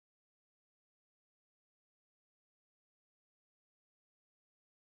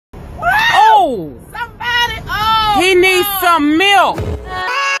Oh! Somebody, oh! He needs some milk.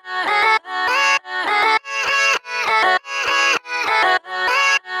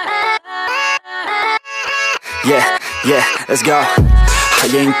 Yeah, let's go. I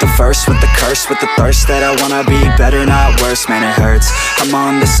ain't the first with the curse, with the thirst that I wanna be better, not worse, man it hurts. I'm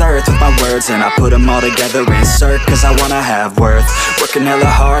on this earth with my words and I put them all together, insert, cause I wanna have worth. Working hella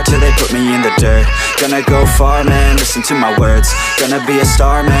hard till they put me in the dirt. Gonna go far, man, listen to my words. Gonna be a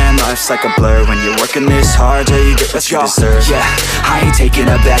star, man, life's like a blur. When you're working this hard, yeah, you get what you deserve. Yeah, I ain't taking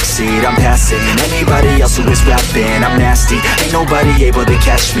a backseat, I'm passing anybody else who is rapping. I'm nasty, ain't nobody able to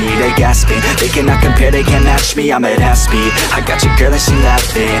catch me. They gasping, they cannot compare, they can't match me. I'm at half speed, I got your girl and she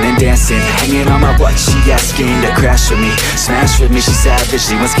laughing and dancing, hanging on my butt, she asking to crash with me, smash with me, she savage,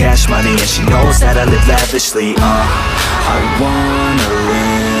 she wants cash money, and she knows that I live lavishly. I wanna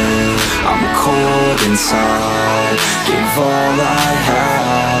live, I'm cold inside, give all I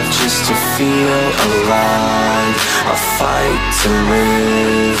have just to feel alive. I fight to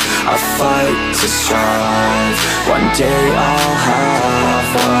live, I fight to strive, one day I'll have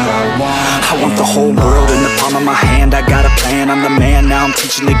what I want. I want the whole world in the palm of my hand, I got a plan, I'm the man, now I'm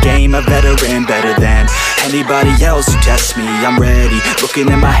teaching the game, a veteran, better than anybody else who tests me. I'm ready,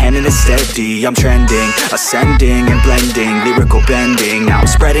 looking at my hand and it's steady. I'm trending, ascending and blending, lyrical bending. Now I'm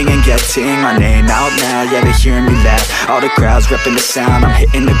spreading and getting my name out now. Yeah, they hearing me laugh, all the crowds repping the sound. I'm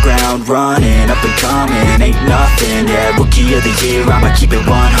hitting the ground, running, up and coming, ain't nothing. Yeah, rookie of the year, I'ma keep it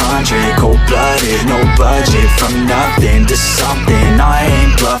 100. Cold-blooded, no budget, from nothing to something. I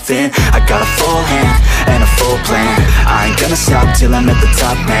ain't bluffing, I got a full hand and a full plan. I ain't gonna stop till I'm at the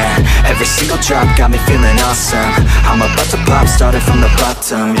top, man. Every single drop got me feeling awesome. I'm about to pop, started from the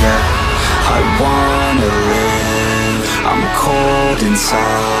bottom, yeah. I wanna live, I'm cold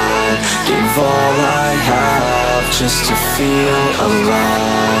inside, give all I have just to feel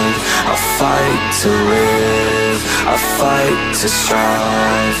alive. I fight to live, I fight to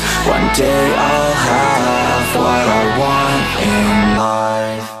strive, one day I'll have what I want in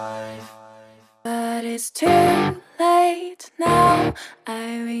life. But it's too late now,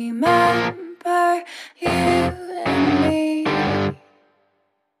 I remember you and me,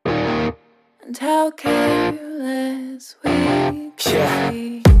 and how careless we could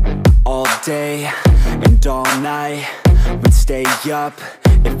be. All day and all night, we'd stay up,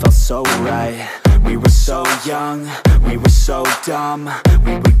 it felt so right. We were so young, we were so dumb.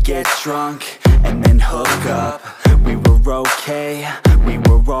 We would get drunk and then hook up. We were okay, we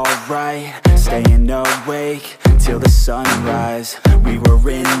were alright, staying awake till the sunrise. We were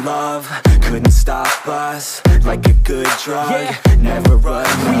in love, couldn't stop us, like a good drug, never run.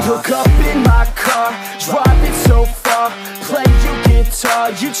 We hook up in my car, driving so far, play you guitar,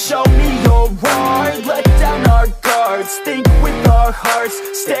 you'd show me your art, let down our guards, think with our hearts,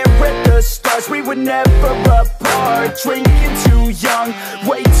 stare at the stars. We were never apart, drinking too young,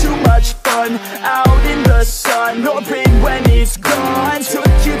 way too much fun, out in the sun, orbit when it's gone. Took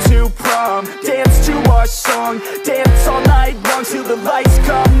you to prom, dance to our song, dance all night long till the lights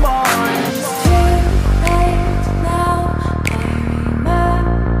come on.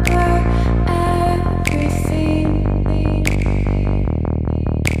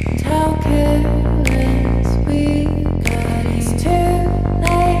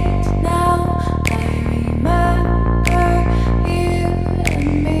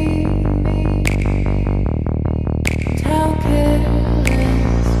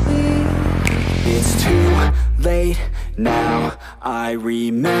 Now I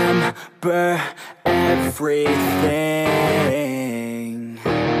remember everything,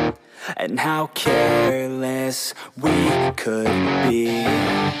 and how careless we could be,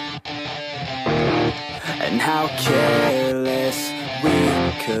 and how careless we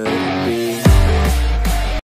could